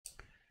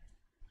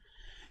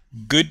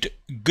Good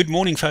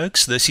morning,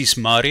 folks. This is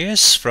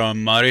Marius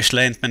from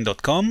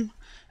mariuslandman.com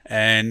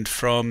and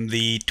from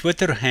the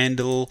Twitter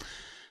handle,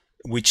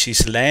 which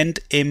is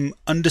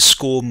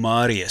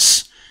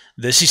landm_Marius.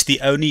 This is the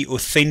only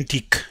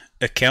authentic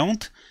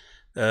account.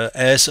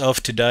 As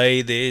of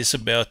today, there's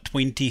about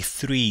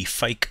 23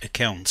 fake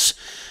accounts.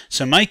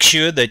 So make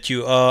sure that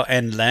you are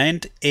an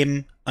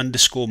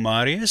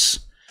landm_Marius,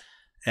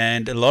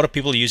 and a lot of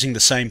people using the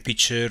same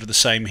picture, the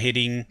same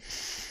heading.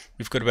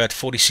 We've got about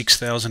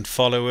 46,000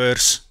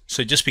 followers,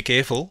 so just be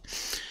careful.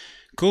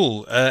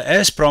 Cool.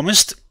 As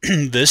promised,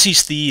 this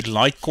is the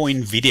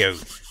Litecoin video,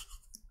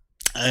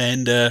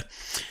 and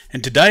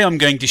today I'm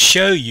going to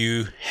show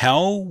you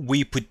how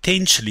we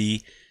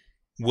potentially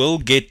will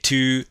get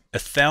to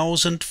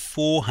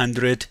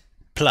 1,400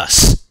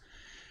 plus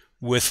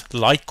with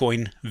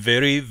Litecoin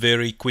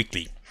very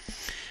quickly.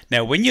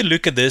 Now, when you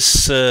look at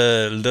this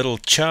little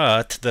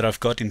chart that I've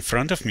got in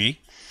front of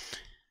me,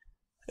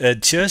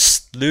 it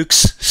just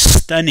looks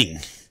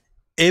stunning.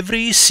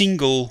 Every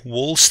single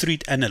Wall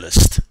Street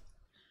analyst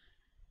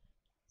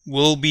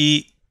will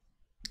be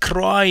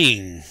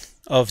crying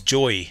of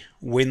joy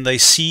when they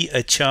see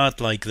a chart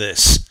like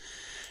this.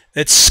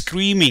 It's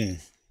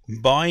screaming,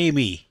 buy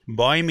me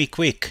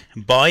quick,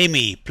 buy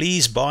me,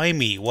 please buy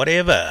me,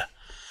 whatever.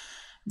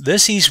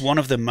 This is one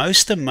of the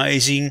most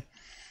amazing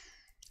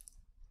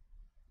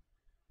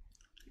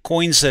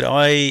coins that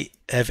I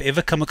have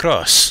ever come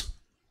across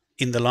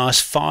in the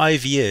last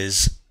 5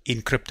 years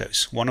in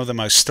cryptos. One of the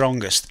most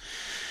strongest.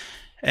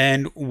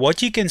 And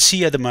what you can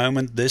see at the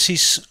moment, this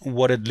is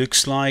what it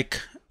looks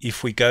like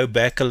if we go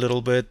back a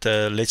little bit,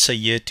 let's say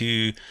year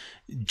to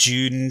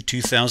June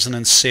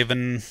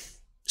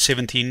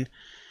 2017,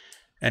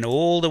 and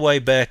all the way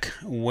back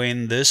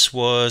when this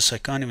was, I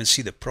can't even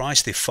see the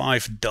price, they're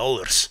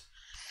 $5.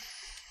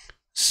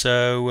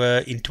 So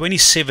in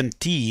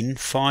 2017,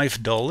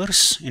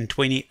 $5. In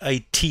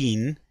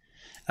 2018,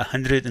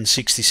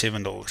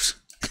 $167.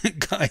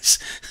 Guys,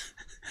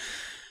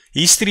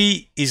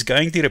 history is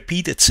going to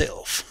repeat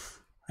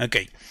itself.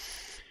 Okay,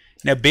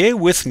 now bear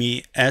with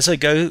me as I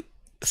go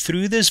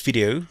through this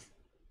video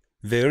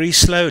very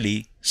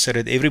slowly so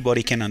that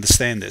everybody can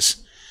understand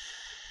this.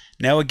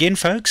 Now again,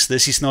 folks,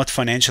 this is not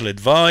financial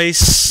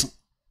advice.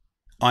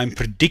 I'm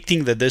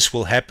predicting that this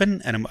will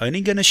happen, and I'm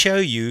only going to show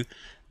you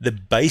the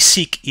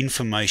basic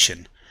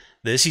information.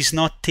 This is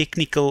not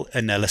technical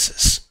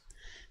analysis.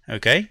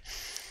 Okay,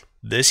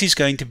 this is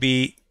going to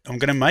be, I'm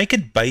going to make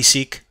it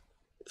basic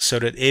so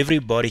that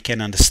everybody can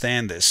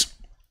understand this.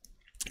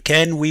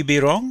 Can we be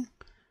wrong?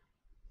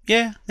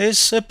 Yeah,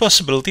 there's a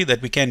possibility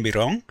that we can be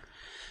wrong,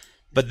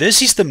 but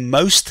this is the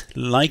most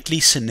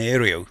likely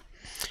scenario.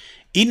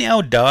 In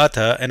our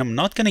data, and I'm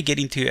not going to get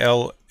into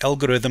our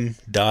algorithm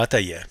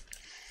data here,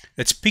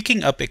 it's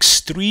picking up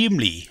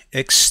extremely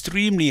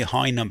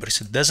high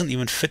numbers. It doesn't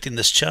even fit in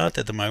this chart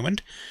at the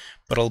moment,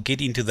 but I'll get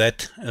into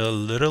that a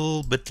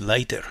little bit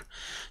later.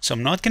 So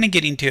I'm not going to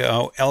get into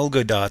our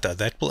algo data.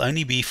 That will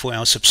only be for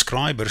our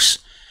subscribers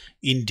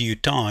in due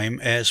time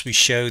as we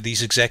show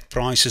these exact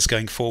prices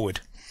going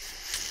forward.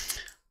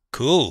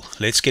 Cool.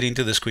 Let's get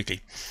into this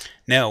quickly.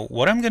 Now,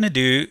 what I'm going to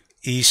do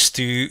is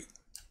to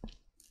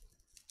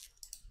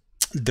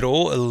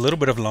draw a little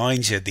bit of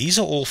lines here. These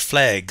are all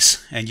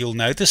flags, and you'll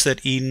notice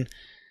that in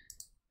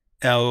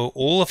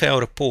all of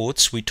our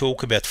reports we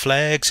talk about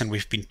flags, and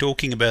we've been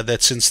talking about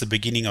that since the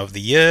beginning of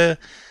the year.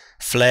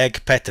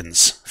 Flag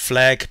patterns,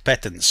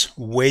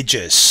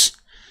 wedges,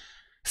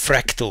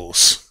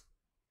 fractals.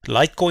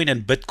 Litecoin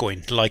and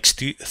Bitcoin likes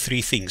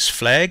three things: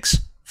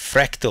 flags,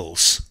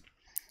 fractals.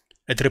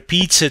 It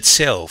repeats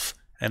itself,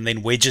 and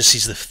then wedges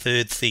is the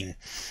third thing.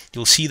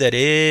 You'll see that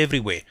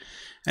everywhere.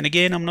 And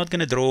again, I'm not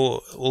going to draw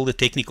all the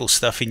technical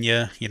stuff in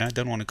here. You know,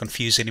 don't want to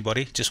confuse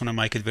anybody. Just want to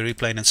make it very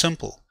plain and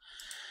simple.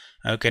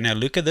 Okay, now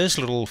look at this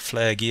little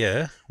flag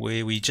here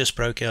where we just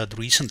broke out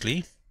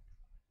recently.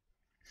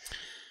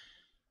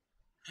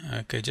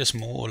 Okay, just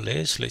more or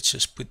less. Let's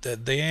just put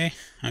that there.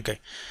 Okay,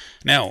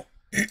 now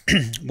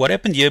what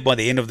happened here by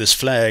the end of this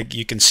flag,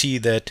 you can see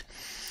that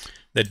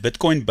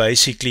Bitcoin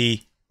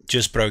basically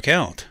just broke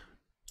out.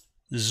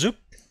 Zoop,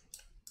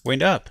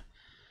 went up,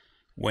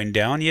 went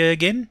down here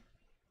again,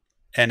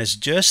 and it's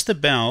just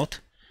about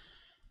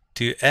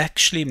to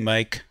actually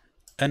make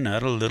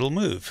another little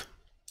move,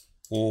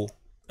 or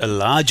a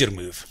larger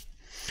move.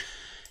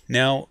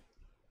 Now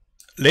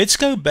let's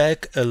go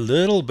back a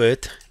little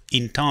bit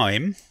in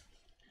time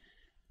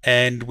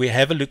and we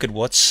have a look at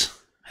what's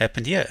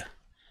happened here.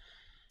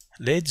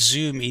 Let's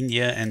zoom in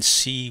here and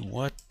see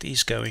what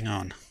is going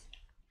on.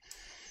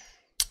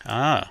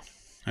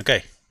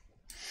 Okay,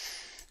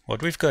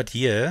 what we've got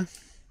here,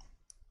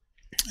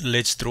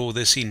 let's draw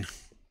this in.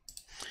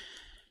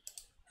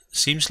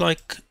 Seems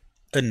like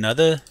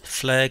another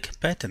flag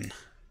pattern.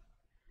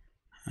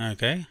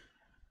 Okay,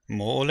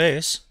 more or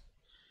less.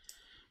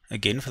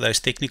 Again, for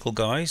those technical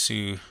guys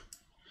who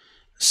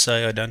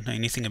say I don't know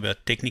anything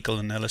about technical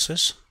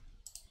analysis,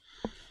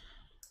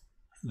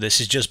 this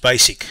is just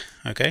basic.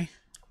 Okay,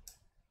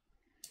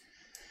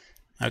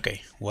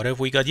 what have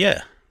we got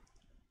here?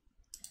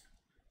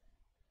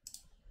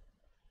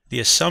 the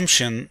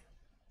assumption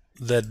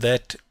that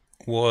that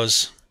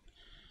was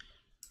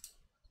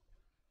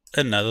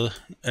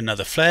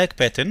another flag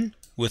pattern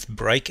with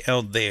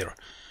breakout there.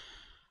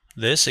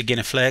 This again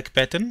a flag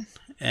pattern,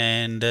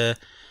 and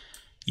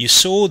you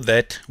saw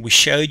that we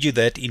showed you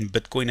that in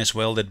Bitcoin as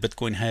well, that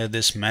Bitcoin had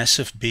this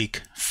massive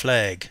big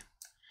flag.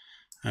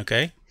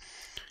 Okay,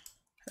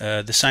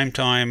 the same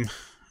time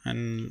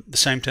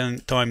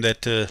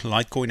that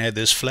Litecoin had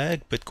this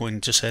flag,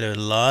 Bitcoin just had a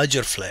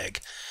larger flag,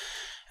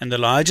 and the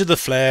larger the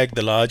flag,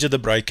 the larger the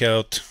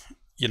breakout,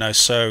 you know,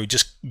 so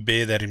just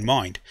bear that in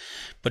mind.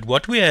 But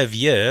what we have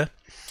here,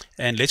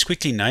 and let's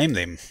quickly name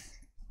them.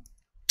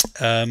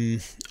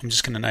 I'm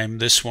just going to name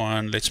this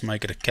one, let's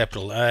make it a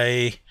capital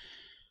A.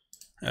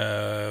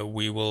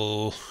 We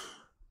will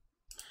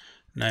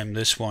name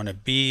this one a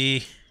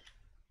B.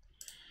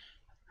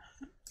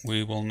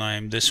 We will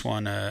name this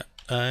one a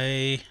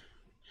A.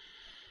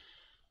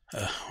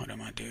 What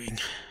am I doing?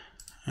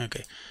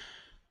 Okay,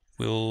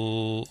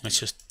 let's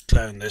just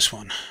clone this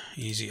one,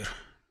 easier.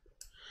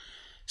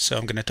 So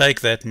I'm going to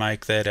take that,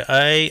 make that a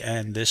A,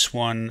 and this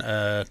one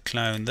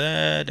clone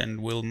that,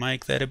 and we'll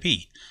make that a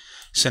B.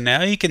 So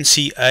now you can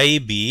see A,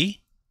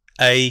 B,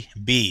 A,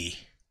 B.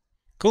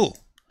 Cool.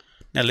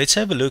 Now let's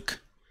have a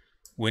look.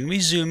 When we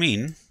zoom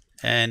in,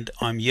 and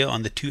I'm here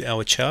on the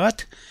 2-hour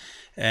chart,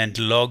 and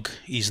log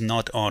is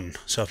not on,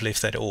 so I've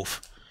left that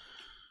off.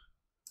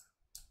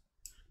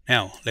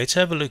 Now let's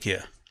have a look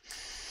here.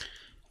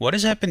 What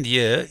has happened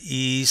here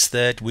is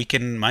that we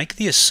can make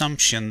the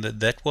assumption that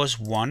that was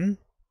 1,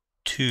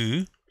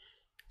 2,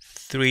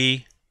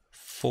 3,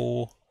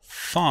 4,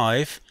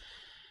 5,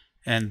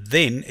 and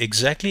then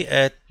exactly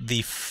at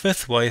the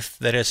 5th wave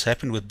that has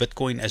happened with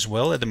Bitcoin as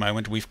well. At the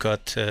moment we've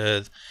got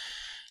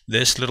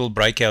this little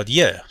breakout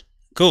here.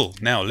 Cool.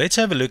 Now let's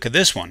have a look at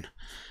this one.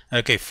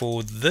 Okay,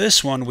 for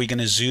this one we're going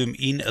to zoom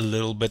in a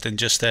little bit and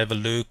just have a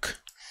look.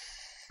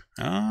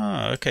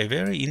 Okay,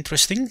 very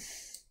interesting.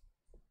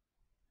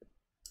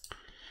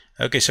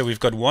 Okay, so we've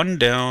got one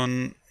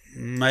down,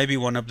 maybe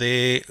one up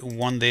there,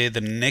 one there,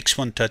 the next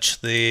one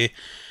touched there,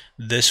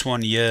 this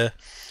one here,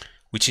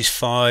 which is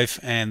 5,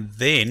 and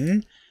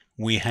then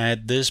we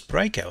had this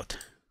breakout.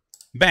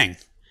 Bang.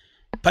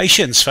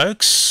 Patience,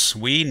 folks.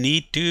 We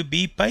need to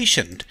be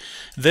patient.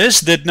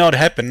 This did not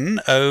happen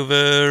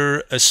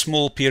over a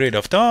small period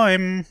of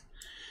time.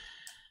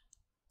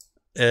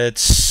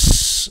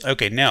 It's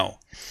okay. Now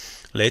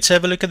let's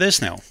have a look at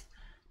this. Now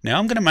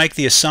I'm going to make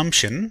the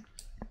assumption.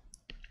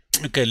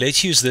 Okay,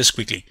 let's use this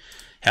quickly.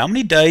 How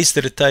many days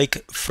did it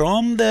take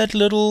from that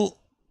little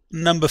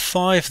number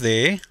 5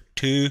 there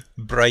to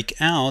break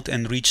out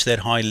and reach that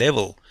high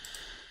level?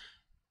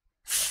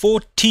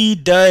 40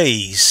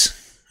 days.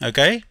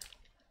 Okay,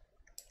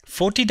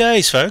 40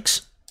 days,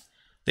 folks.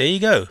 There you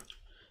go.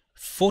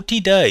 40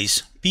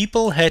 days.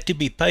 People had to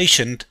be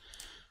patient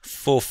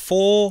for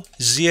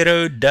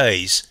 40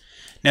 days.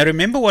 Now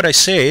remember what I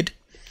said.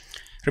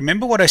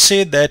 Remember what I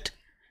said, that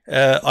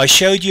I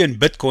showed you in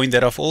Bitcoin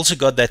that I've also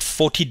got that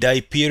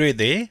 40-day period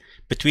there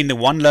between the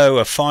one low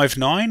of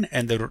 5.9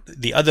 and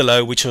the other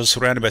low, which was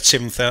around about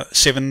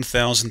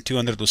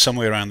 7,200 or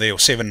somewhere around there, or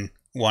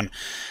 7.1.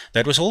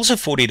 That was also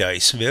 40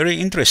 days. Very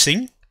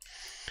interesting.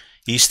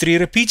 History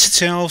repeats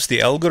itself.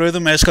 The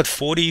algorithm has got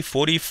 40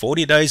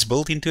 days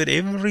built into it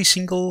every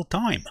single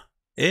time,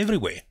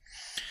 everywhere.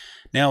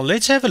 Now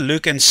let's have a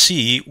look and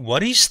see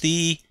what is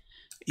the,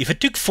 if it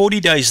took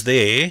 40 days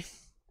there,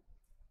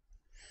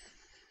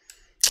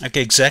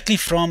 okay, exactly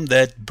from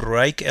that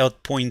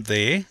breakout point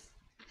there,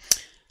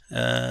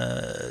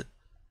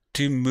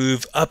 to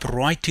move up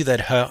right to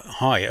that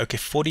high. Okay,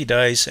 40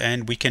 days,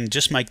 and we can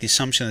just make the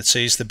assumption that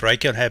says the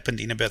breakout happened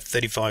in about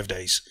 35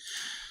 days.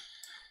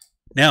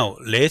 Now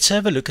let's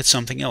have a look at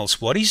something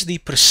else. What is the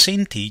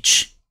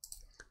percentage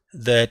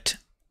that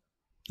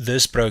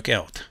this broke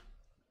out?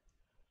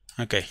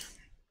 Okay,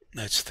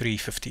 that's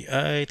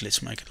 358.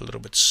 Let's make it a little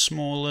bit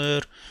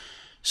smaller.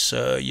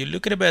 So you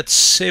look at about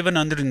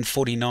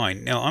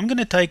 749. Now I'm going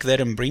to take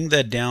that and bring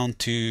that down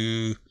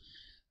to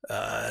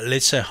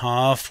let's say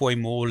halfway,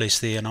 more or less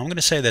there, and I'm going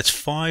to say that's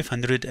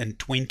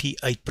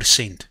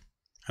 528%.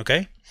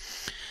 Okay,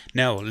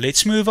 now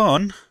let's move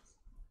on.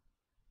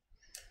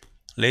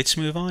 Let's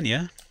move on,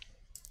 yeah.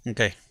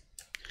 Okay,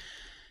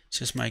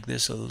 just make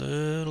this a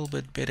little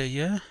bit better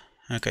here.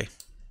 Okay,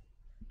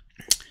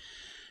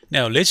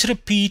 now let's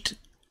repeat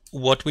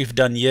what we've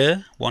done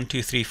here. 1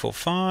 2 3 4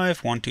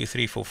 5, 1 2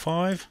 3 4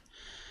 5.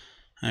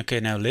 Okay,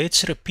 now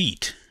let's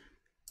repeat.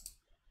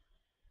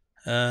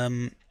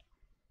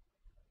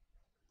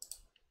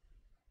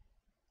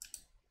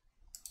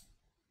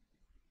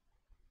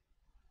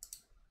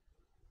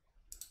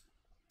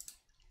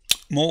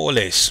 More or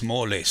less,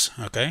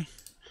 okay.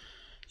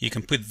 You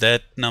can put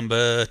that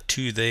number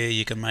 2 there,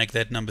 you can make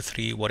that number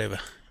 3, whatever.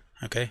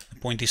 Okay, the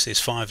point is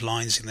there's 5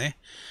 lines in there,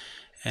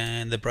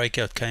 and the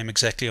breakout came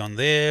exactly on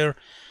there,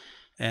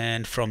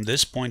 and from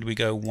this point we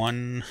go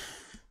 1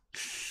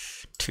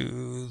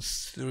 2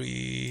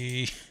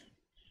 3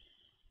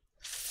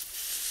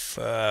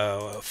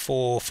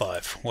 4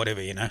 5,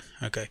 whatever, you know.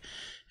 Okay,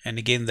 And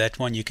again, that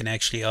one you can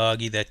actually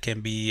argue that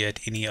can be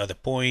at any other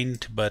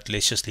point, but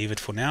let's just leave it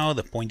for now.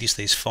 The point is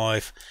there's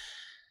 5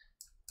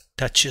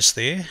 touches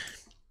there.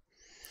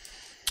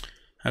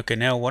 Okay,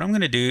 now what I'm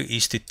going to do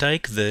is to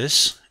take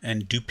this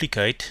and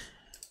duplicate,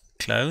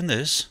 clone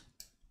this.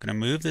 I'm going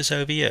to move this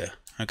over here.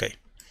 Okay,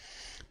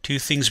 2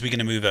 things we're going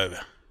to move over.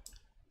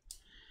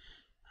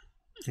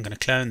 I'm going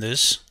to clone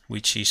this,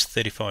 which is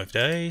 35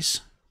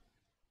 days.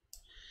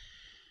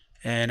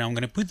 And I'm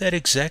going to put that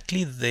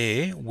exactly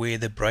there where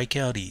the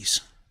breakout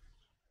is.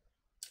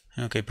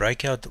 Okay,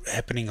 breakout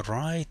happening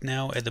right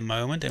now at the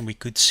moment, and we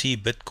could see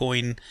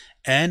Bitcoin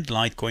and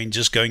Litecoin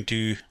just going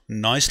to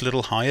nice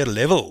little higher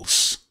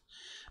levels.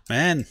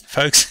 Man,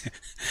 folks,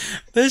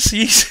 this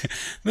is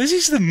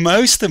the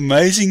most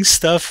amazing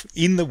stuff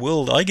in the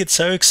world. I get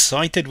so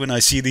excited when I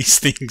see these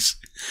things.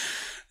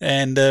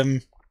 And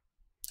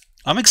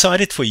I'm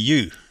excited for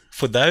you.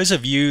 For those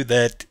of you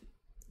that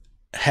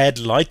had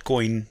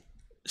Litecoin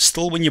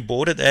still when you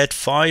bought it at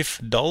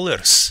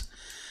 $5.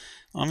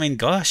 I mean,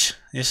 gosh,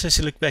 let's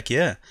just look back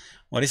here.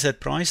 What is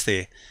that price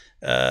there?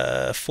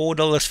 $4.51,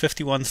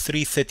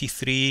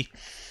 $3.33.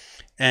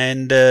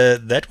 And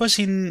that was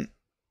in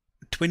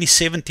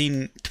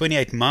 2017,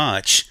 28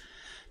 March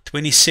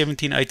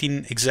 2017,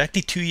 18,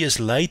 exactly 2 years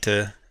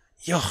later.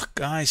 Yo,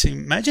 guys,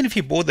 imagine if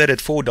you bought that at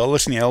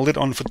 $4 and you held it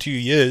on for 2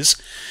 years.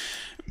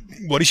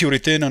 What is your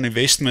return on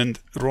investment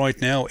right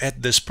now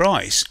at this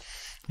price?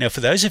 Now,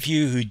 for those of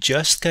you who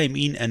just came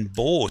in and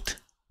bought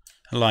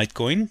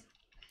Litecoin,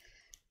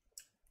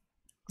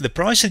 the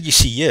price that you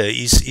see here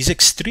is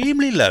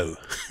extremely low.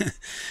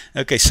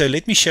 Okay, so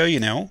let me show you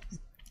now.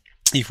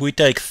 If we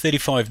take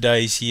 35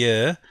 days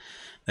here,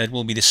 that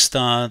will be the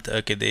start.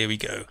 Okay, there we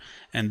go.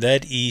 And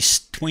that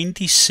is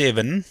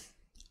 27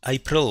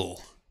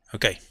 April.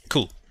 Okay,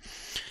 cool.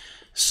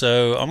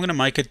 So I'm going to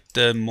make it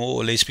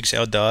more or less because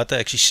our data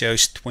actually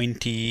shows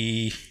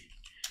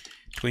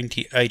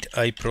 28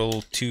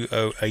 April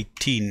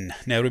 2018.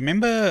 Now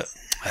remember,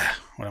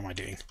 what am I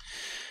doing?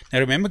 Now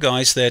remember,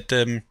 guys, that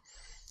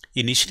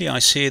initially I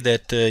said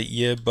that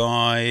year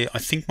by, I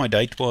think my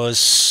date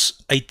was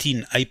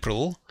 18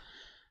 April,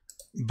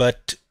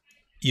 but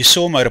you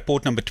saw my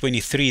report number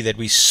 23 that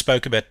we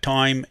spoke about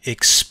time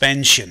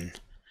expansion.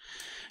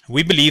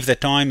 We believe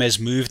that time has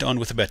moved on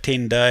with about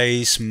 10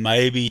 days,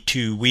 maybe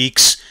 2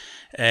 weeks,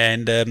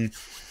 and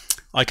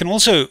I can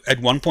also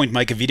at one point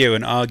make a video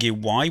and argue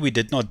why we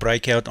did not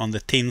break out on the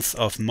 10th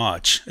of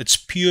March. It's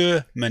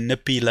pure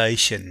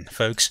manipulation,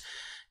 folks.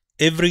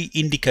 Every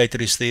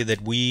indicator is there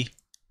that we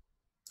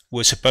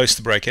were supposed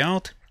to break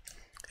out,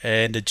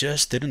 and it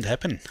just didn't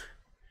happen.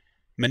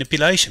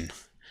 Manipulation.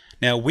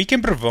 Now, we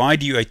can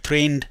provide you a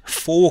trend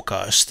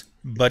forecast,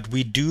 but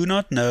we do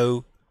not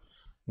know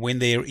when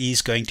there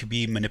is going to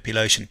be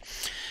manipulation.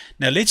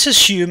 Now, let's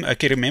assume,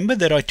 okay, remember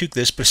that I took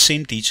this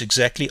percentage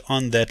exactly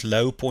on that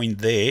low point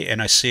there, and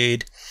I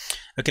said,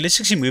 okay, let's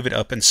actually move it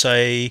up and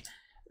say,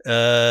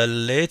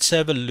 let's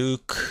have a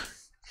look.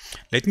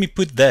 Let me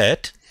put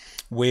that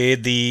where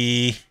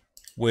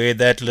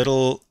that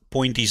little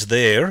point is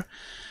there,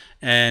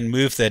 and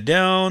move that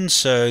down.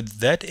 So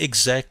that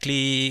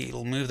exactly,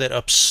 we'll move that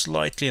up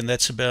slightly, and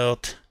that's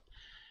about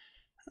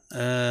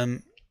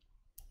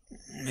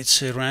let's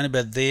say around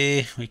about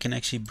there. We can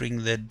actually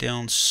bring that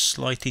down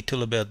slightly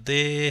till about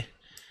there,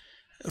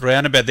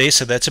 around about there.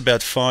 So that's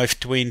about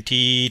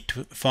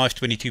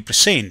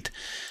 522%.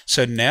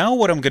 So now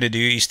what I'm going to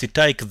do is to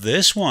take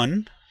this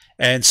one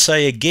and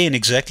say again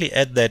exactly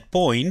at that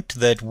point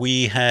that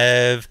we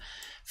have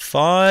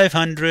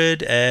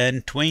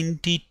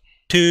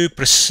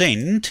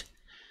 522%.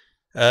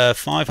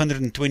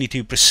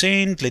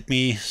 522%. Let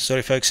me,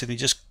 sorry folks, let me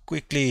just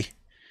quickly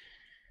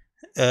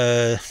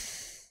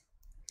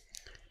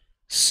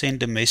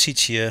send a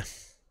message here.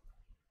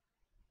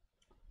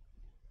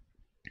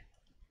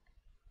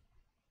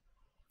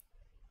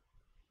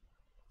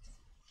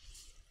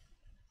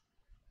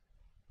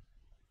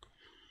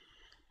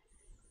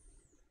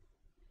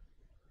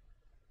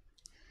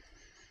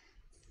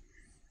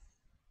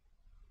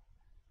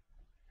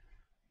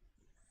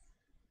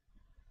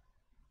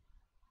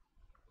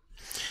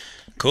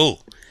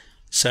 Cool.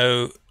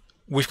 So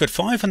we've got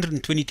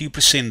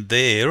 522%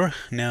 there.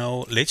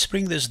 Now let's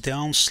bring this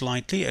down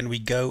slightly and we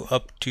go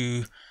up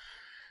to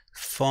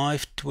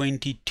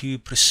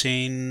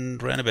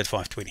 522%, round about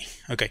 520.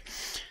 Okay.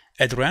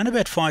 At round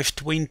about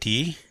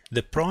 520,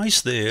 the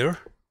price there,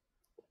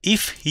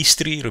 if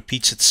history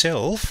repeats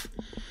itself,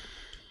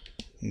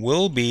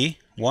 will be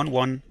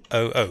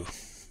 1100.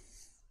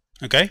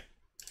 Okay.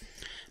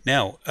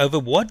 Now, over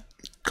what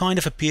kind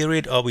of a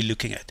period are we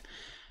looking at?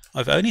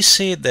 I've only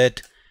said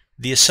that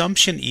the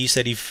assumption is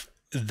that if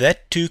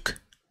that took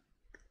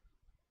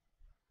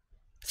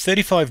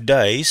 35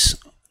 days,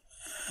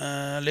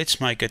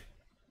 let's make it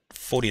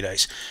 40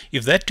 days.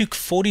 If that took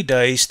 40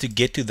 days to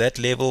get to that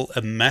level,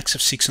 a max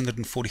of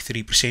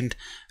 643%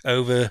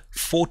 over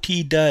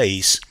 40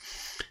 days,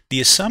 the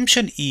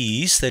assumption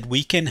is that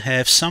we can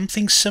have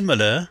something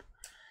similar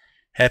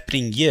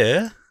happening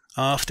here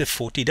after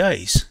 40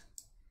 days.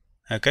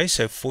 Okay,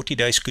 so 40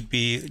 days could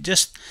be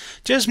just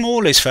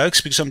more or less, folks,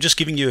 because I'm just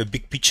giving you a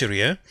big picture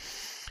here.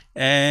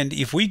 And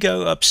if we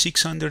go up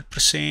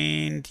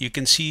 600%, you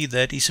can see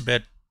that is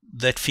about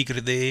that figure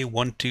there,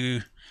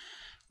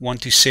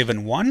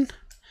 1271.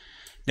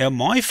 Now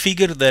my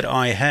figure that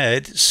I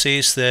had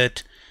says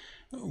that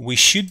we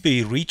should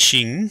be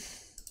reaching,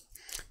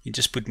 you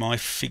just put my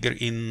figure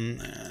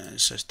in,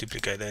 so let's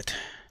duplicate that.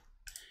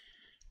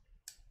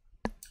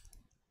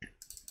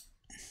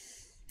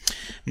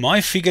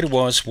 My figure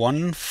was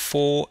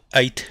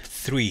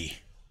 1483.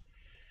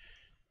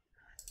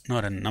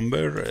 Not a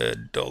number, a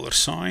dollar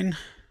sign.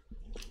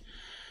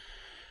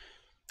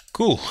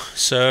 Cool.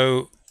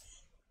 So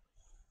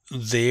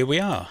there we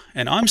are.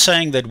 And I'm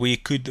saying that we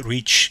could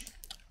reach,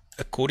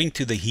 according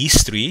to the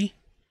history,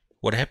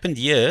 what happened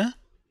here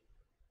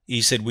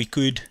is that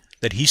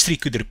that history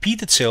could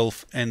repeat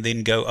itself and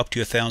then go up to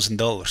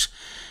 $1,000.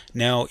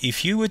 Now,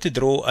 if you were to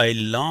draw a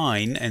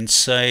line and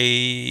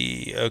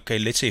say, okay,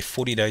 let's say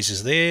 40 days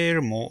is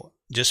there,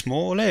 just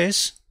more or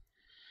less,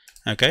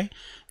 okay,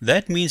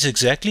 that means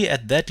exactly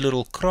at that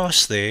little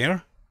cross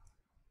there,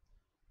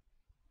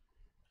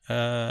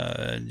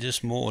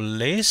 just more or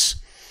less,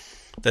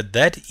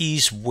 that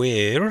is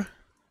where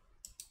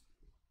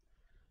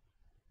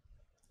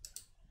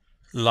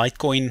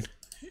Litecoin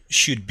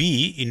should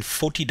be in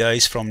 40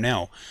 days from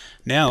now.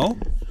 Now,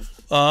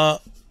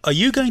 are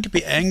you going to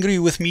be angry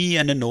with me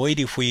and annoyed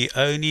if we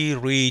only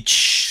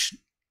reach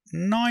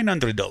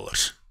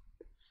 $900?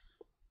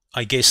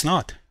 I guess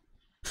not.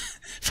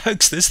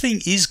 Folks, this thing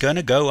is going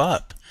to go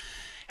up.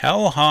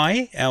 How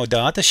high? Our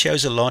data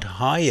shows a lot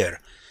higher.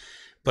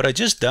 But I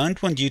just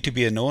don't want you to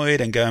be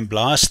annoyed and go and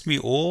blast me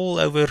all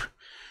over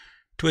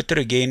Twitter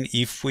again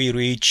if we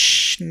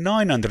reach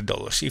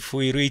 $900, if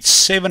we reach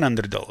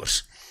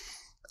 $700.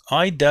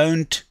 I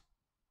don't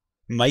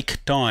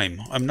make time.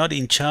 I'm not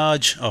in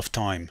charge of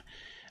time.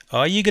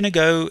 Are you going to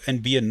go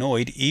and be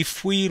annoyed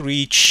if we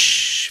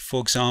reach,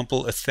 for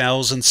example,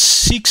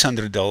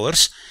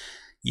 $1,600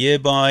 here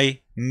by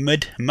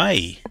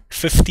mid-May,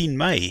 15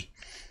 May?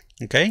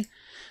 Okay?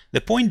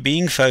 The point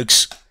being,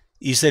 folks,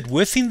 is that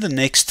within the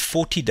next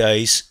 40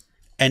 days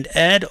and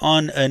add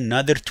on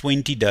another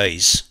 20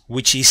 days,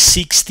 which is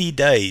 60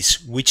 days,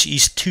 which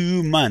is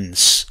 2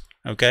 months,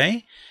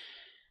 okay?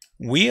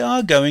 We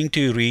are going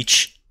to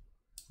reach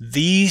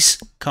these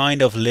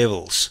kind of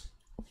levels,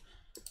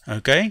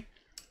 okay?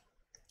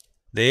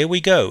 There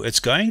we go. It's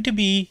going to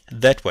be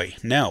that way.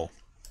 Now,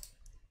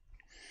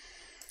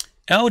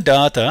 our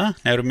data,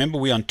 now remember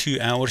we're on 2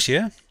 hours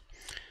here.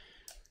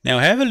 Now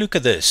have a look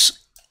at this.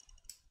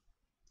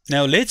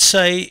 Now let's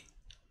say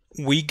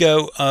we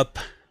go up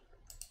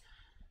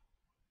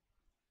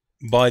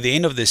by the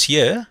end of this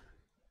year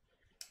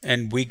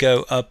and we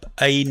go up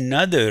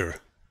another,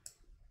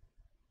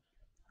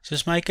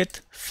 just make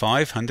it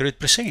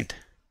 500%,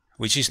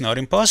 which is not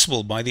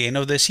impossible by the end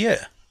of this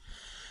year.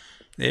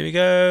 There we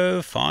go,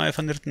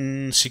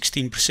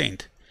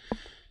 516%.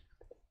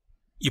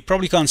 You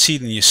probably can't see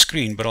it on your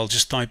screen, but I'll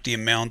just type the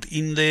amount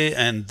in there,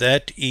 and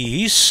that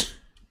is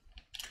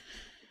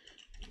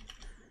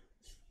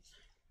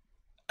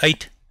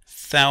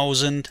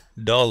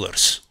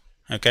 $8,000.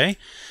 Okay,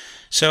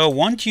 so I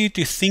want you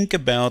to think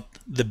about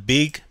the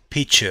big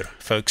picture,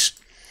 folks.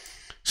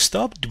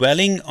 Stop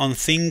dwelling on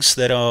things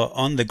that are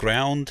on the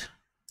ground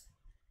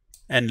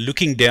and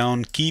looking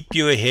down. Keep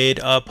your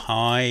head up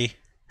high.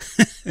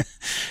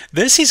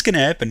 This is going to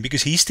happen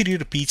because history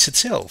repeats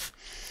itself.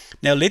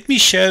 Now let me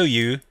show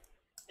you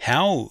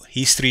how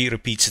history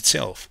repeats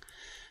itself.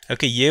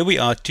 Okay, here we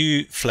are,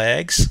 2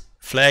 flags,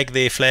 flag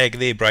there,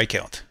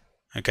 breakout.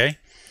 Okay,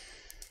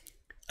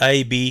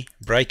 A, B,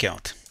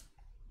 breakout.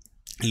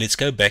 Let's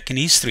go back in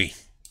history.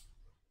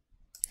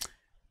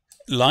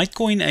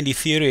 Litecoin and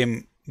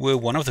Ethereum were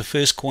one of the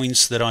first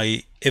coins that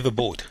I ever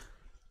bought.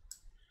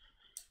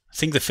 I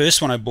think the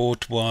first one I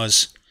bought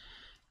was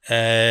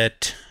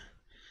at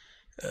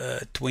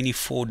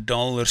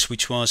 $24,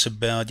 which was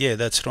about, yeah,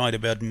 that's right,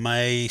 about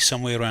May,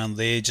 somewhere around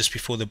there, just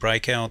before the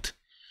breakout.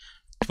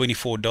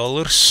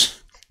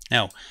 $24.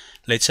 Now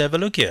let's have a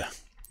look here.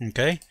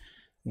 Okay,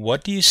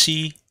 what do you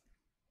see?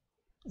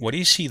 What do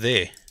you see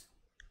there?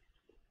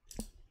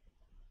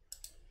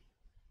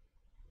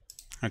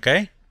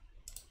 Okay,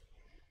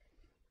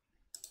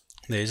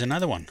 there's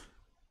another one.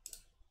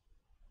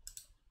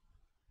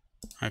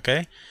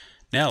 Okay,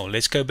 now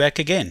let's go back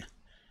again.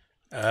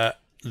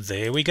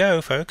 There we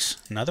go, folks,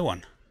 another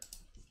one.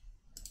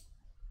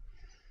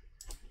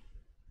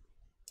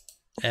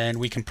 And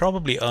we can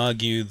probably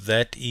argue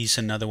that is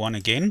another one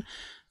again.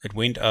 It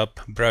went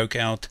up, broke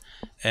out,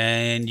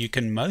 and you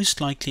can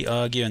most likely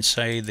argue and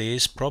say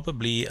there's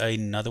probably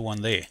another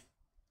one there.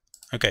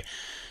 Okay,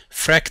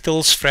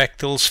 fractals,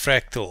 fractals,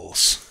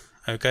 fractals.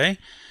 Okay,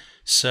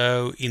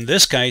 so in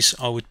this case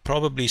I would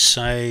probably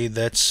say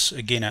that's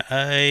again a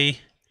A.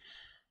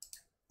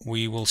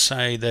 We will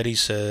say that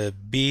is a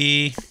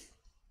B.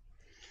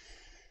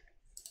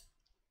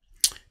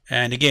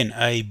 And again,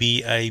 A,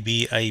 B, A,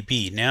 B, A,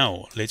 B.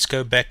 Now, let's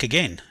go back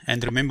again.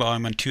 And remember,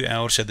 I'm on 2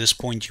 hours at this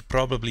point. You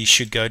probably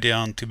should go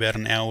down to about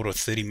an hour or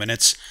 30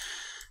 minutes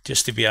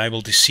just to be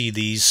able to see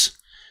these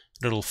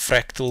little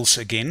fractals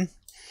again.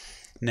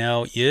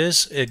 Now,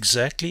 here's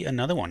exactly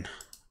another one.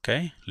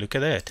 Okay, look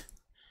at that.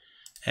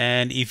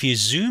 And if you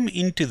zoom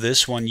into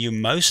this one, you're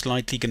most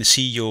likely going to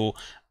see your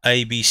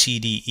A, B, C,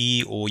 D,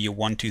 E, or your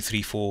 1, 2,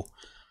 3, 4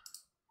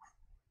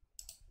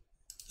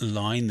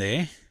 line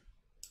there.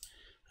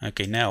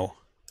 Okay, now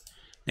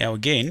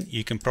again,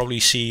 you can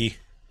probably see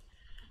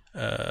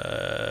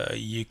what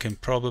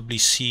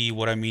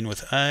I mean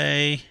with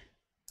A.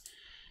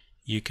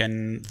 You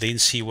can then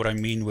see what I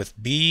mean with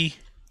B.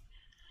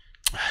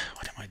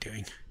 What am I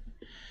doing?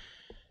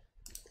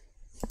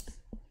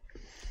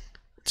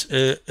 It's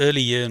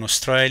early here in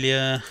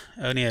Australia.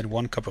 I only had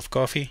 1 cup of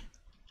coffee.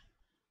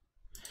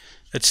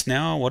 It's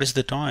now, what is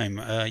the time?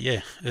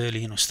 Yeah,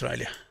 early in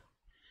Australia.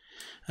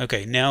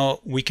 Okay, now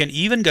we can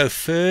even go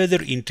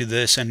further into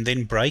this and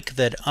then break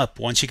that up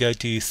once you go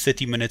to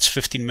 30 minutes,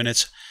 15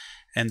 minutes,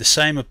 and the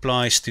same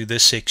applies to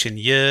this section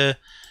here.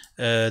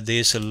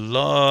 There's a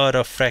lot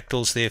of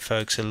fractals there,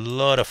 folks, a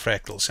lot of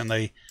fractals, and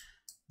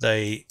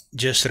they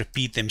just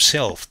repeat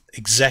themselves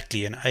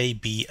exactly in A,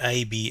 B,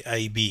 A, B,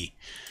 A, B.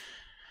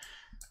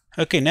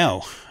 Okay,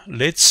 now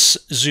let's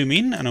zoom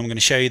in and I'm going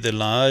to show you the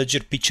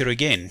larger picture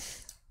again.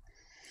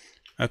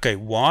 Okay,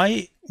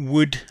 why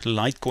would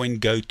Litecoin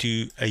go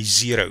to a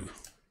 0?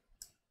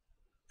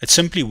 It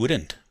simply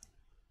wouldn't.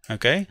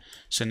 Okay,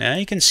 so now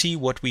you can see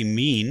what we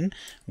mean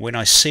when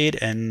I said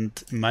and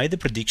made the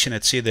prediction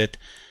that said that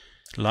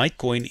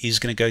Litecoin is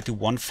going to go to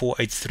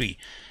 1483.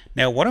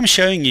 Now what I'm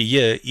showing you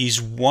here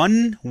is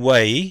one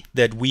way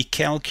that we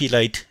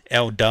calculate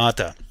our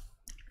data.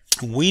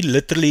 We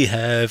literally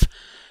have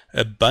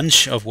a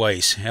bunch of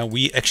ways how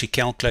we actually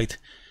calculate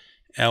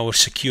our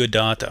secure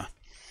data.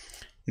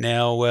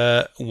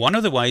 Now, one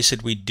of the ways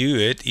that we do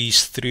it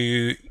is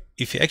through,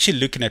 if you're actually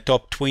looking at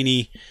top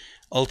 20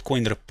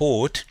 altcoin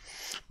report,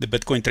 the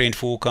Bitcoin trend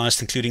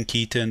forecast, including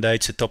key turn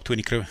dates, the top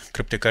 20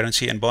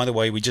 cryptocurrency. And by the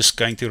way, we're just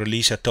going to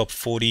release our top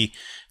 40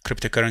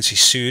 cryptocurrency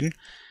soon.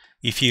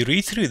 If you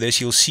read through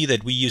this, you'll see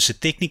that we use a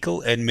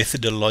technical and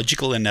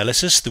methodological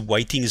analysis. The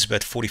weighting is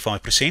about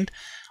 45%.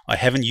 I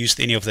haven't used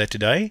any of that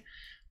today.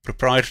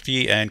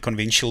 Proprietary and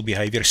conventional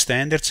behavior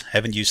standards,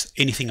 haven't used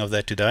anything of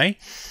that today.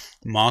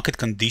 Market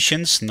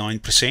conditions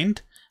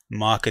 9%,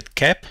 market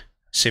cap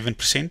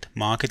 7%,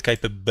 market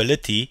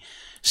capability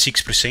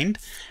 6%,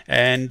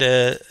 and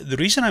the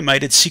reason I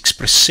made it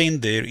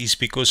 6% there is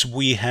because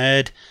we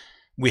had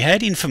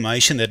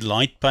information that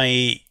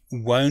LitePay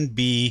won't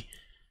be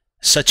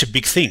such a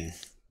big thing,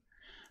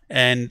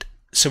 and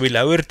so we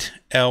lowered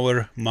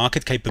our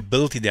market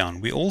capability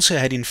down. We also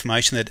had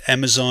information that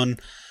Amazon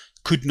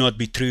could not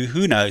be true.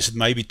 Who knows? It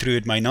may be true,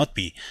 it may not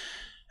be.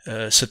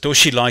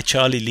 Satoshi Lai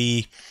Charlie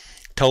Lee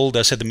told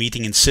us at the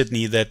meeting in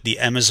Sydney that the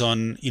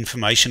Amazon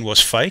information was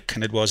fake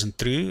and it wasn't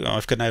true.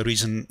 I've got no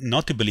reason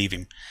not to believe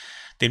him.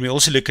 Then we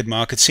also look at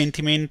market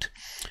sentiment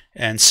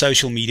and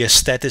social media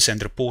status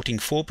and reporting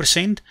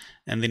 4%,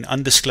 and then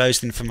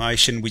undisclosed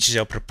information, which is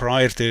our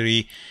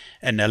proprietary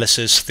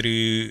analysis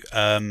through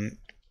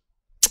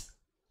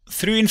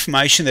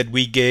information that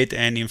we get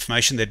and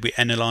information that we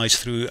analyze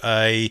through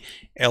a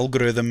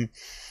algorithm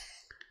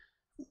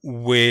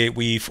where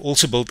we've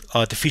also built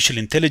artificial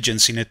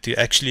intelligence in it to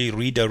actually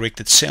redirect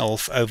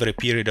itself over a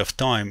period of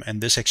time,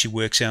 and this actually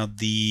works out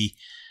the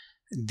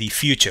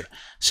future.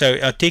 So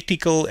our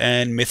technical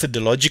and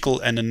methodological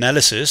and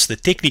analysis, the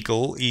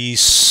technical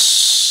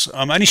is,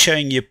 I'm only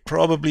showing you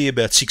probably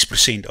about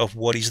 6% of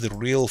what is the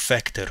real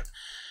factor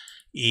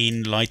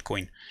in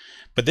Litecoin.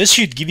 But this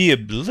should give you a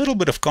little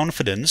bit of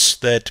confidence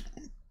that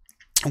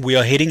we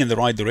are heading in the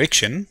right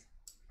direction.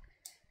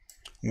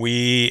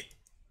 We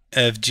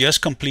have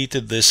just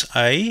completed this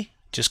A,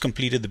 just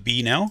completed the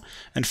B now.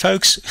 And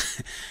folks,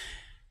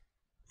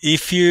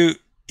 if you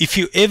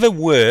ever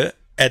were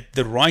at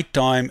the right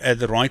time, at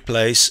the right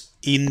place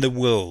in the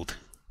world,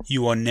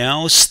 you are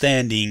now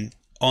standing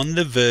on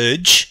the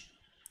verge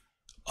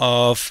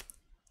of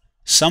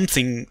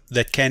something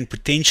that can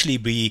potentially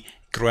be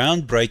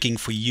groundbreaking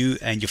for you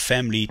and your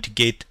family to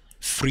get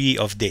free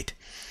of debt.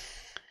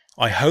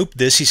 I hope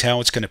this is how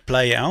it's going to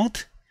play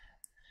out.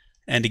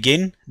 And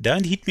again,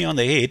 don't hit me on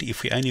the head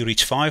if we only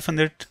reach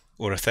 500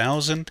 or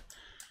 1,000.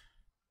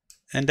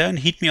 And don't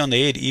hit me on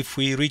the head if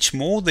we reach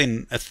more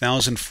than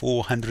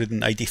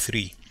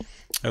 1,483.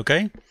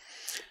 Okay?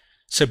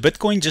 So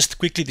Bitcoin, just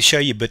quickly to show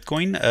you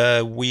Bitcoin,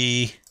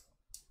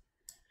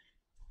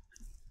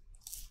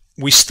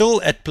 we're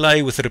still at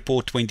play with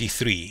report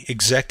 23,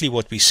 exactly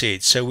what we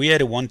said. So we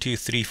had a 1, 2,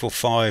 3, 4,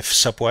 5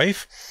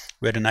 subwave.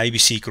 We had an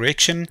ABC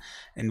correction,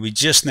 and we're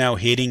just now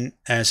heading,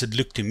 as it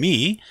looked to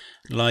me,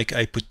 like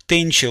a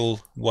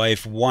potential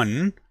wave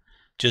 1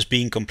 just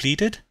being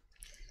completed,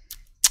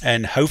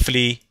 and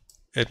hopefully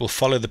it will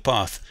follow the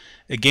path.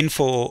 Again,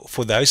 for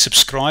those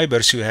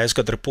subscribers who has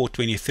got report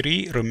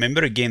 23,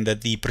 remember again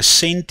that the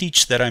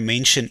percentage that I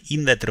mentioned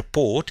in that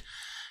report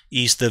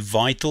is the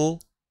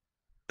vital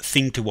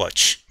thing to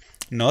watch.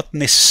 not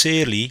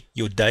necessarily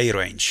your day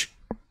range.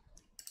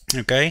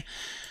 Okay,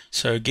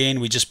 so again,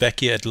 we're just back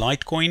here at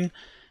Litecoin,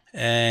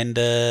 and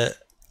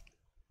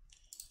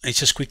let's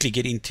just quickly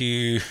get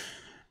into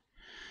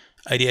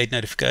 88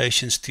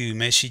 notifications, 2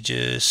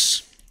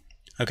 messages.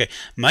 Okay,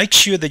 make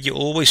sure that you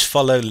always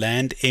follow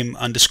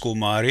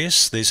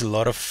landm_Marius. There's a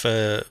lot of,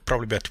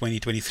 probably about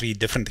 23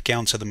 different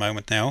accounts at the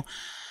moment now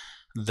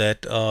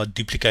that are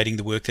duplicating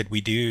the work that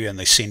we do, and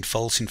they send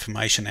false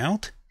information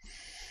out.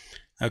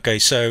 Okay,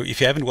 so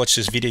if you haven't watched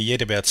this video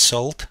yet about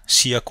Salt,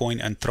 Siacoin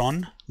and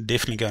Tron,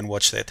 definitely go and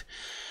watch that.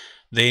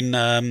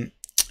 Then,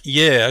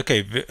 yeah,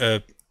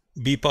 okay,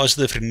 be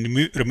positive,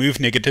 remove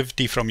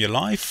negativity from your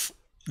life.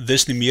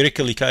 This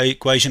numerical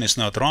equation is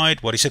not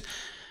right. What is it?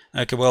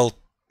 Okay, well,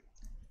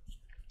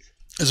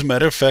 as a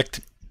matter of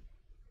fact,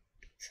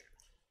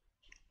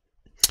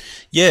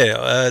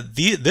 yeah,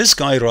 this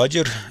guy,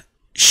 Roger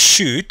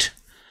Shoot,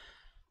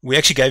 we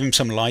actually gave him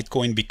some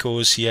Litecoin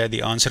because he had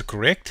the answer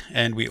correct,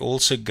 and we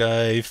also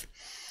gave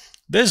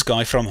this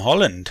guy from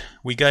Holland,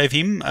 we gave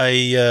him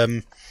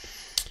a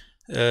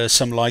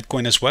some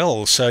Litecoin as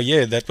well. So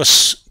yeah, that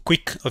was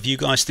quick of you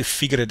guys to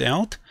figure it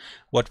out.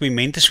 What we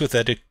meant is with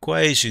that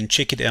equation,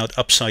 check it out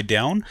upside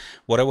down.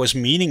 What I was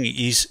meaning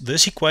is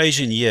this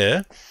equation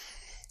here,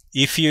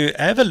 if you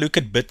have a look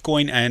at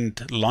Bitcoin and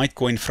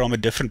Litecoin from a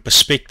different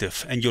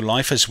perspective, and your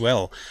life as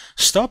well,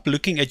 stop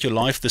looking at your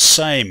life the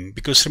same,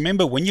 because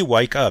remember, when you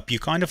wake up, you're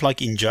kind of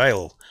like in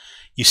jail.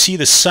 You see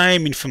the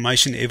same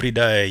information every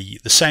day,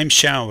 the same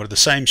shower, the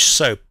same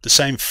soap, the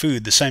same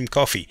food, the same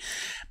coffee.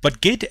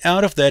 But get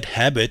out of that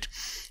habit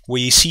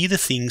where you see the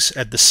things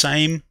at the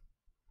same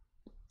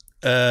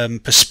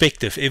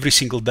perspective every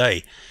single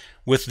day.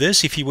 With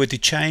this, if you were to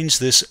change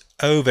this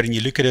over and you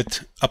look at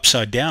it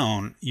upside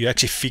down, you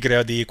actually figure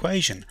out the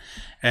equation,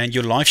 and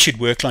your life should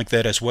work like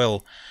that as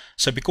well.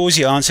 So because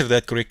he answered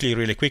that correctly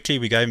really quickly,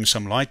 we gave him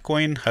some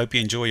Litecoin. Hope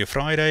you enjoy your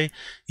Friday.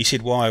 He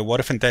said, wow, what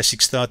a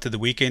fantastic start to the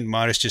weekend.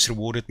 Marius just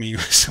rewarded me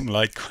with some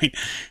Litecoin.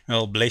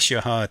 Well, bless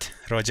your heart,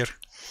 Roger.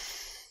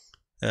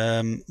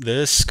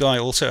 This guy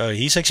also,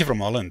 he's actually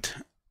from Holland.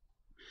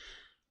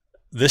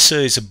 This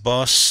is a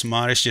boss.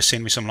 Marius just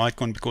sent me some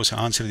Litecoin because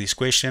I answered his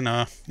question.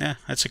 Yeah,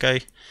 that's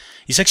okay.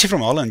 He's actually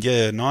from Holland.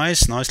 Yeah,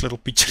 nice little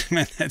picture,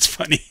 man. That's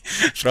funny.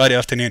 Friday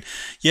afternoon.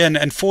 Yeah,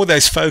 and for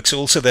those folks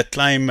also that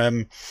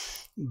claim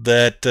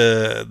that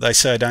they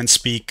say I don't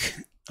speak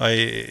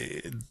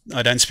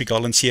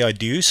Hollands. Here I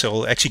do. So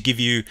I'll actually give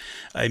you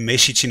a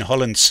message in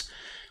Hollands.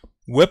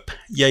 Hoop,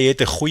 jy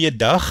het 'n goeie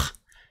dag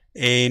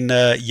en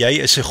jy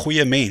is 'n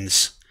goeie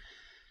mens.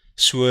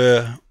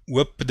 So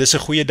hoop dis 'n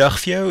goeie dag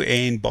vir jou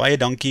en baie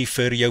dankie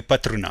vir jou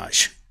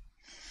patronage.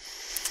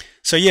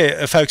 So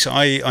yeah, folks,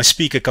 I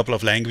speak a couple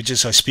of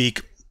languages. I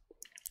speak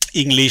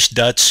English,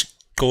 Dutch,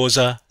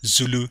 Xhosa,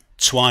 Zulu,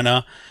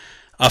 Tswana,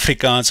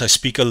 Afrikaans. I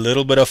speak a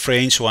little bit of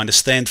French, so I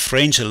understand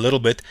French a little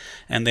bit,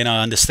 and then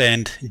I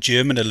understand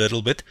German a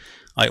little bit.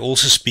 I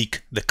also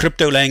speak the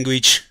crypto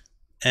language,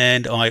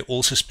 and I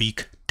also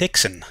speak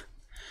Texan.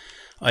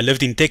 I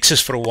lived in Texas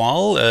for a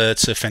while.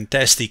 It's a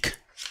fantastic,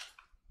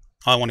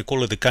 I want to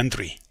call it a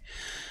country.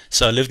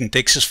 So I lived in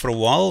Texas for a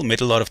while,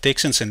 met a lot of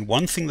Texans, and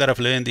one thing that I've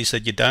learned is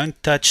that you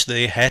don't touch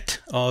the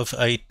hat of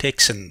a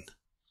Texan.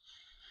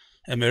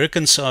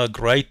 Americans are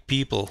great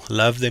people,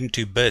 love them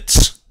to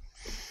bits.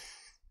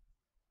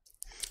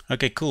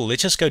 Okay, cool.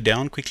 Let's just go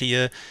down quickly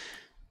here.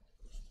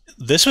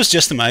 This was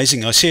just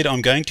amazing. I said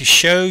I'm going to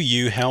show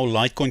you how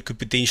Litecoin could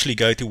potentially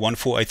go to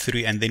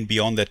 1483 and then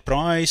beyond that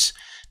price.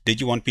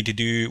 Did you want me to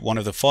do one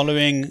of the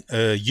following?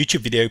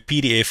 YouTube video,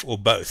 PDF, or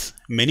both?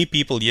 Many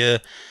people here,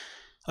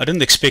 I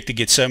didn't expect to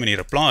get so many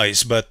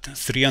replies, but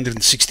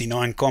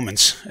 369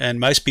 comments, and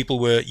most people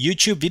were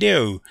YouTube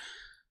video.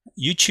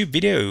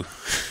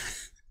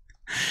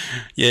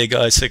 Yeah,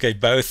 guys, okay,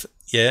 both.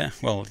 Yeah,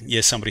 well,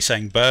 yes, somebody's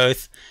saying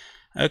both.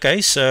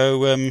 Okay,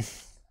 so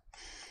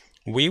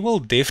we will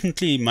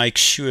definitely make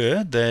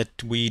sure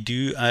that we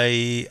do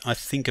I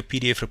think a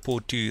PDF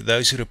report to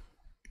those who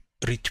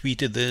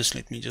retweeted this.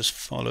 Let me just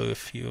follow a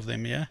few of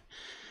them here.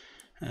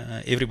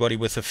 Everybody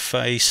with a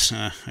face.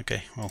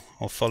 Okay, well,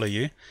 I'll follow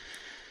you.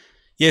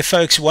 Yeah,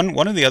 folks,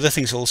 one of the other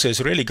things also is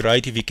really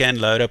great if you can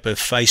load up a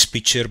face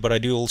picture, but I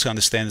do also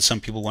understand that some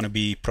people want to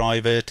be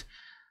private.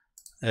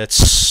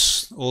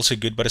 That's also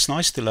good, but it's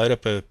nice to load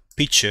up a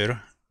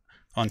picture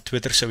on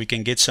Twitter so we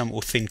can get some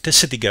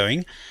authenticity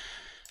going.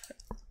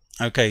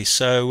 Okay,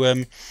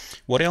 so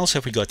what else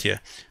have we got here?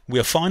 We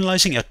are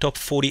finalizing our top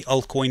 40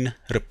 altcoin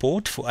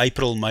report for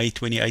April-May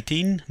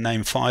 2018.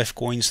 Name 5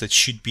 coins that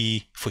should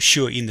be for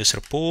sure in this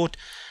report.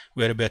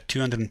 We're at about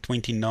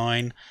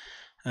 229.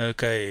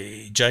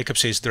 Okay, Jacob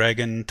says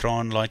Dragon,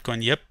 Tron,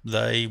 Litecoin. Yep,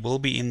 they will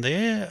be in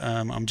there.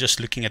 I'm just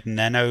looking at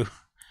Nano,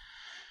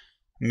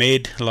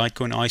 Med,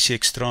 Litecoin,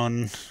 ICX,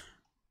 Tron,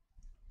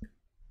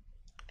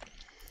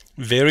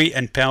 Very,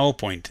 and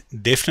PowerPoint.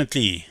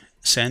 Definitely,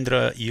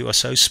 Sandra, you are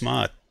so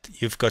smart.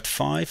 you've got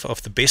 5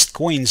 of the best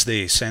coins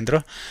there,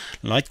 Sandra.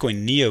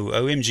 Litecoin, Neo,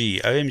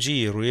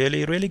 OMG,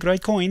 really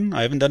great coin.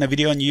 I haven't done a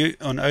video on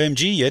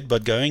OMG yet,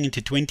 but going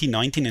into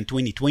 2019 and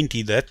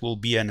 2020, that will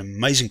be an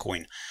amazing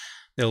coin.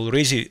 They're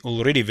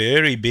already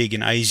very big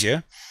in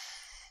Asia.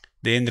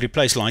 Then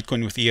replace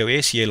Litecoin with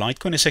EOS. Yeah,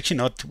 Litecoin is actually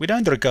not, we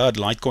don't regard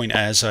Litecoin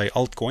as a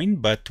altcoin,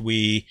 but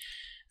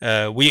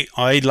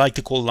I like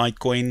to call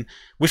Litecoin,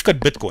 we've got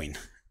Bitcoin,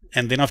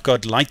 and then I've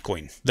got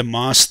Litecoin, the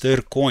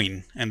master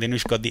coin, and then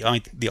we've got the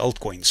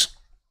altcoins.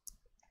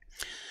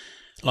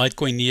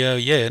 Litecoin,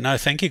 yeah, no,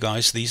 thank you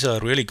guys. These are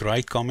really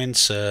great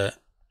comments.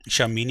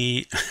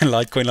 Shamini,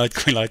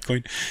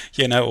 Litecoin.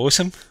 Yeah, no,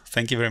 awesome.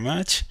 Thank you very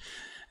much.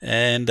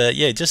 And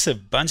yeah, just a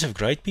bunch of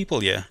great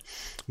people here.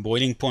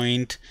 Boiling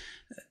Point,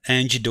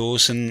 Angie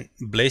Dawson,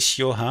 bless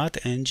your heart,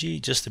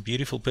 Angie, just a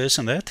beautiful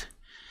person that.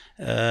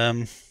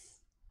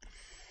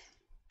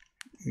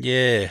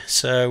 Yeah,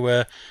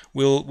 so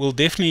we'll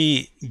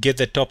definitely get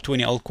the top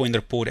 20 altcoin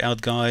report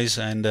out, guys,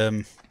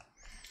 and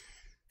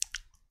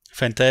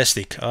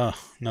fantastic.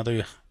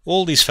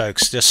 All these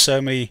folks, just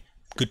so many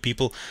good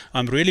people.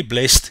 I'm really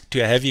blessed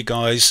to have you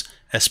guys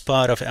as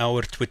part of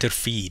our Twitter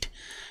feed,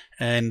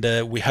 and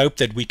we hope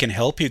that we can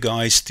help you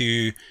guys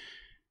to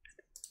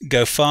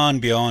go far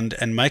and beyond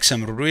and make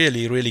some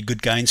really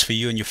good gains for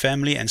you and your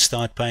family and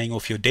start paying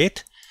off your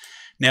debt.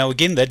 Now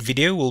again, that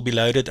video will be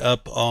loaded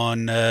up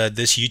on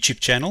this YouTube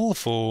channel,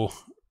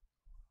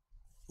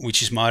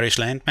 which is Marius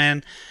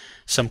Landman.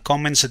 Some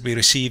comments that we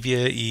receive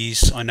here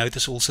is, I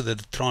notice also that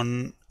the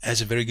Tron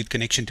has a very good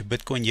connection to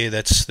Bitcoin. Yeah,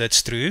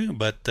 that's true,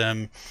 but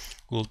Tron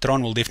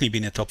will definitely be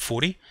in the top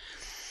 40.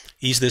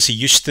 Is this a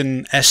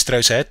Houston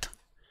Astros hat?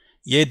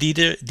 Yeah,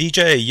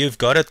 DJ, you've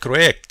got it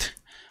correct.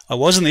 I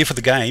wasn't there for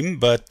the game,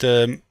 but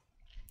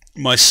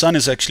my son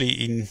is actually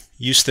in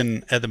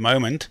Houston at the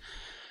moment,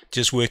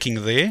 just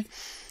working there,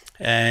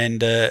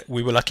 and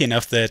we were lucky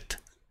enough that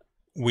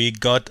we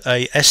got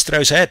a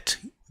Astros hat.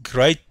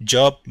 Great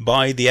job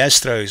by the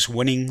Astros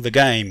winning the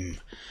game.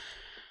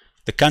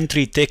 The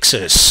country,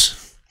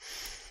 Texas.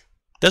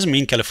 Doesn't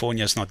mean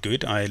California is not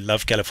good. I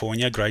love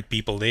California, great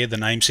people there. The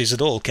name says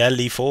it all,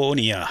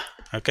 California.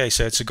 Okay,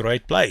 so it's a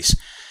great place.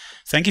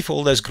 Thank you for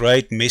all those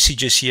great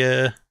messages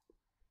here.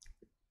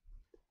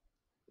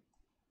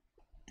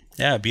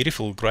 Yeah,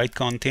 beautiful, great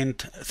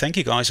content. Thank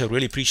you guys, I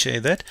really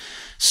appreciate that.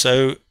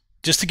 So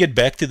just to get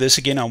back to this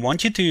again, I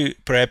want you to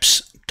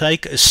perhaps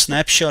take a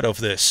snapshot of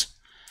this.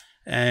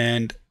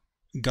 And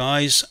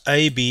guys,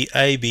 AB,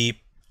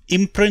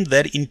 imprint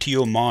that into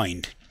your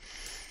mind.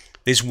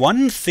 There's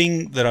one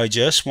thing that I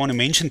just want to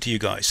mention to you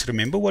guys.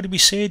 Remember what we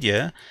said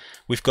here?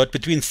 We've got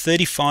between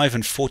 35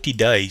 and 40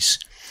 days.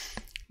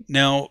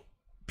 Now,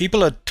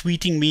 people are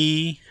tweeting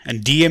me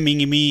and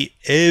DMing me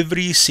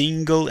every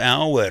single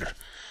hour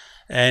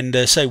and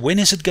say, when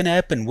is it going to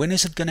happen? When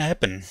is it going to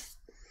happen?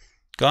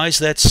 Guys,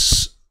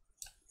 that's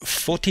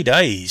 40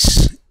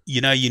 days. You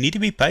know, you need to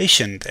be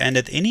patient, and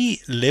at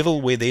any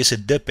level where there's a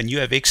dip and you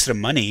have extra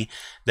money,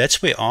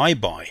 that's where I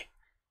buy.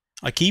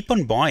 I keep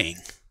on buying.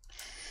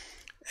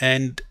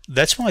 And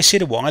that's why I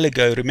said a while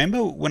ago,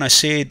 remember when I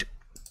said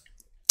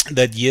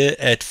that year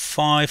at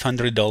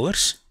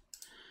 $500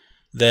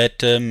 that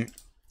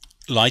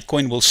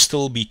Litecoin will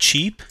still be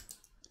cheap?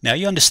 Now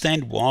you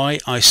understand why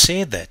I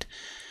said that.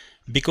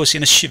 Because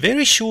in a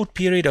very short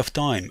period of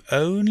time,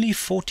 only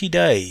 40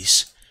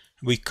 days,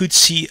 we could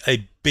see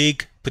a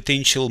big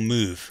potential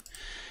move.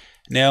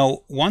 Now,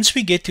 once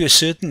we get to a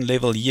certain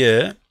level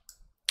here,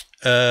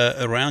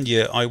 around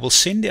here, I will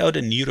send out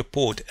a new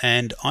report,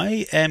 and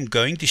I am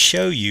going to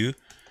show you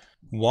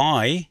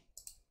why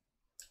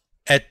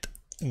at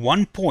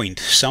one point,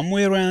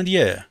 somewhere around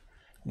here,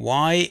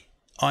 why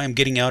I am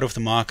getting out of the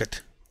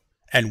market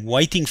and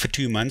waiting for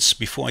 2 months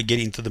before I get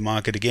into the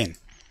market again.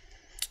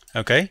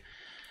 Okay?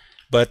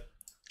 But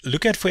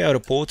look out for our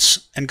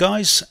reports, and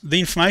guys, the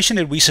information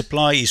that we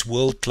supply is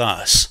world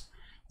class.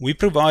 We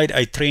provide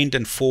a trend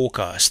and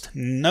forecast.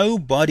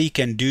 Nobody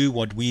can do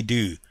what we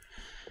do.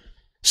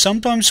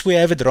 Sometimes we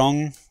have it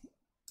wrong,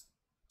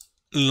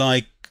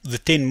 like the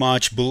 10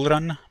 March bull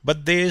run,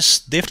 but there's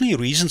definitely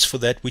reasons for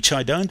that which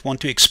I don't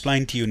want to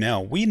explain to you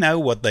now. We know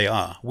what they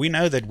are. We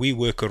know that we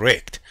were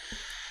correct.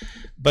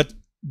 But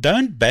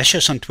don't bash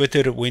us on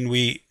Twitter when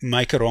we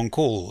make a wrong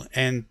call.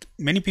 And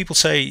many people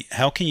say,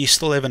 how can you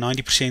still have a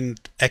 90%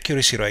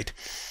 accuracy rate?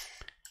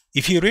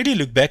 If you really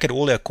look back at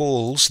all our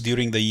calls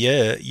during the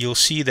year, you'll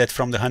see that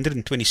from the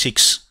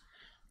 126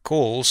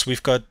 calls,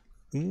 we've got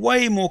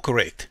way more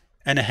correct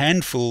and a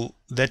handful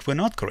that were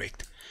not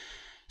correct.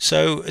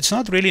 So it's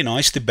not really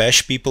nice to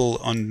bash people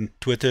on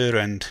Twitter,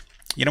 and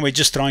you know, we're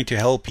just trying to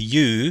help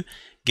you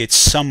get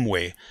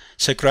somewhere.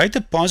 So create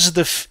a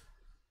positive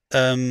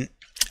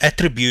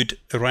attribute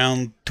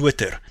around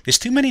Twitter. There's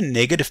too many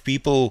negative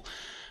people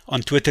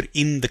on Twitter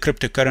in the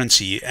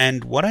cryptocurrency,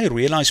 and what I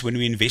realize when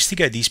we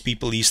investigate these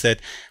people is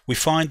that we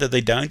find that they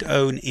don't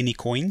own any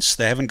coins,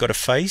 they haven't got a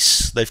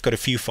face, they've got a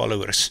few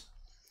followers.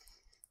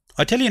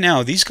 I tell you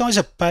now, these guys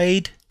are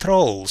paid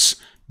trolls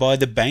by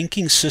the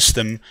banking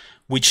system,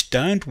 which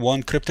don't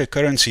want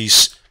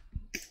cryptocurrencies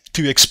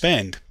to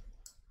expand.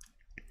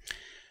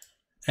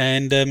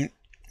 And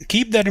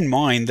keep that in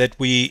mind, that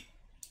we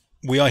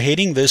are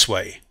heading this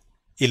way.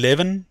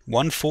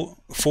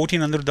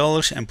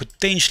 $1,400 and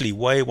potentially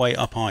way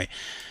up high.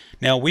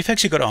 Now we've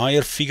actually got a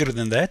higher figure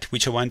than that,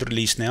 which I won't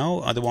release now.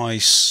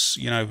 Otherwise,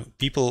 you know,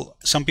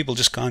 some people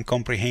just can't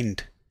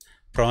comprehend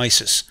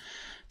prices.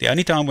 The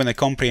only time when they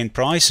comprehend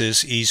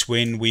prices is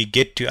when we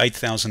get to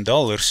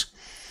 $8,000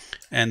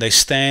 and they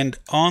stand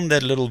on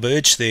that little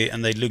verge there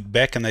and they look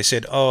back and they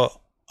said, oh,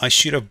 I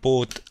should have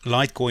bought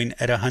Litecoin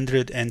at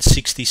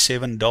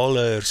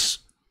 $167.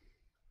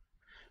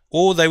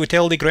 Or they would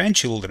tell their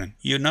grandchildren,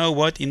 you know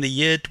what, in the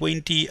year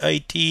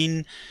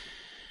 2018,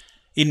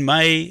 in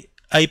May,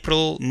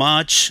 April,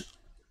 March,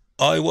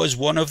 I was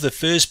one of the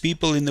first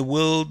people in the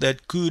world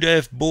that could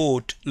have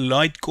bought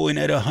Litecoin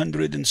at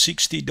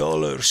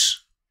 $160.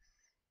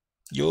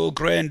 Your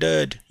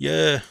granddad,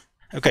 yeah.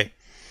 Okay.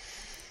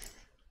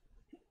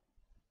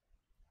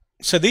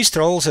 So these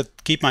trolls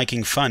that keep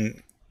making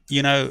fun,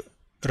 you know,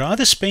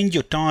 rather spend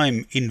your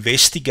time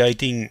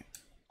investigating,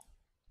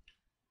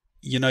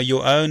 you know,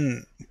 your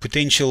own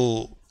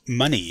potential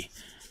money,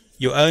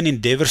 your own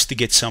endeavors to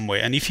get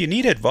somewhere. And if you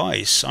need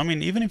advice, I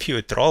mean, even if you're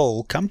a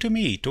troll, come to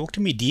me, talk to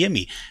me, DM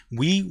me.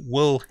 We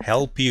will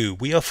help you.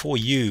 We are for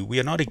you. We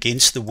are not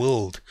against the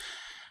world.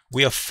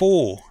 We are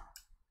for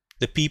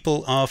the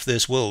people of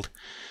this world.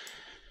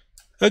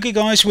 Okay,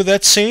 guys, with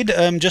that said,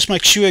 just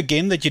make sure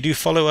again that you do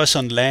follow us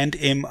on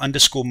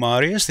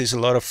landm_Marius. There's a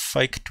lot of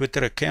fake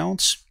Twitter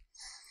accounts.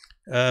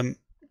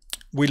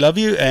 We love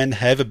you and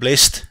have a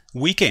blessed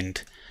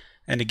weekend.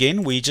 And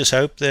again, we just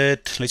hope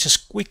that, let's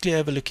just quickly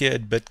have a look here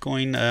at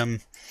Bitcoin.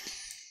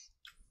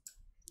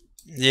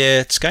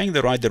 Yeah, it's going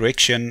the right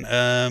direction.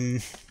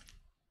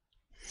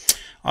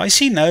 I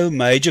see no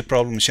major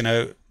problems, you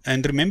know.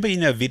 And remember,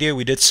 in our video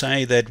we did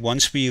say that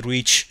once we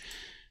reach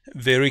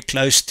very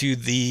close to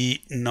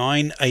the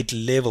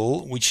 9.8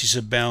 level, which is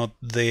about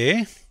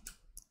there,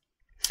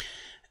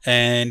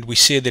 and we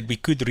said that we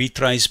could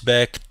retrace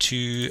back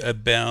to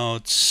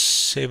about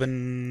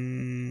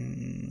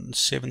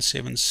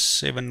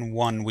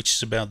 7771, which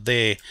is about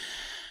there.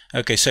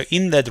 Okay, so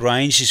in that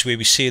range is where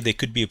we said there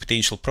could be a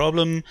potential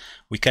problem.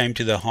 We came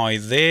to the high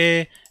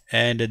there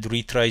and it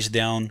retraced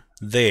down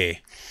there.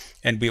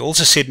 And we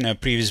also said in our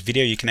previous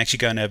video, you can actually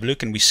go and have a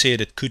look, and we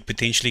said it could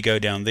potentially go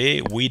down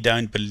there. We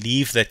don't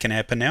believe that can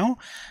happen now,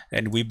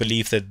 and we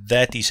believe that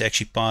that is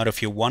actually part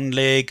of your one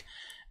leg,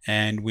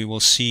 and we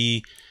will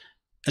see.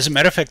 As a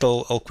matter of fact,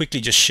 I'll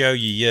quickly just show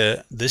you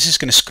here. This is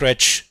going to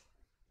scratch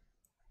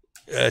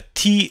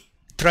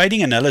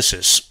trading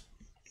analysis.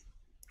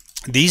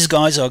 These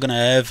guys are going to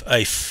have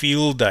a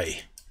field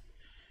day.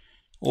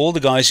 All the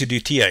guys who do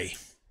TA.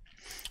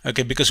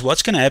 Okay, because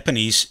what's going to happen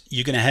is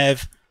you're going to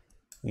have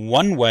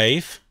 1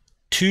 wave,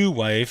 2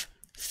 wave,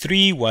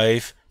 3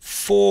 wave,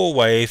 4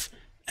 wave,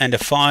 and a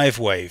 5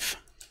 wave.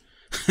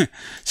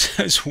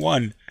 So it's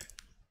 1,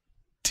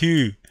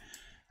 2,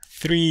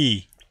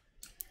 3,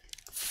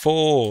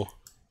 4,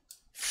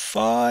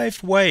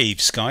 5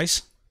 waves,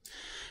 guys.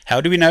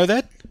 How do we know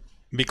that?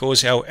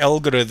 Because our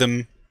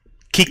algorithm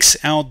kicks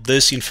out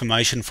this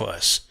information for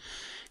us.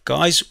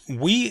 Guys,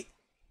 we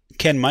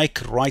can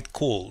make right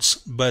calls,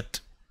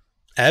 but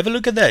have a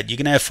look at that. You're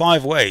going to have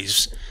 5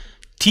 waves.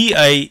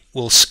 TA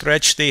will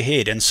scratch their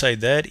head and say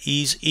that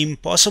is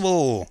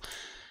impossible.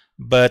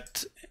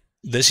 But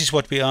this is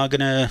what we are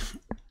gonna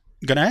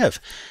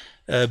have.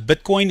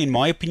 Bitcoin, in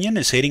my opinion,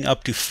 is heading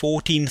up to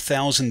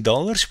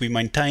 $14,000. We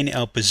maintain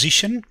our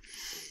position,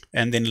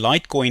 and then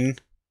Litecoin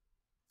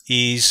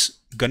is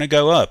gonna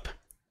go up.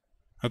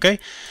 Okay,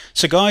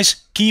 so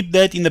guys, keep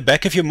that in the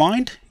back of your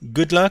mind.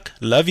 Good luck,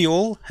 love you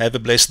all, have a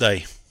blessed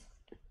day.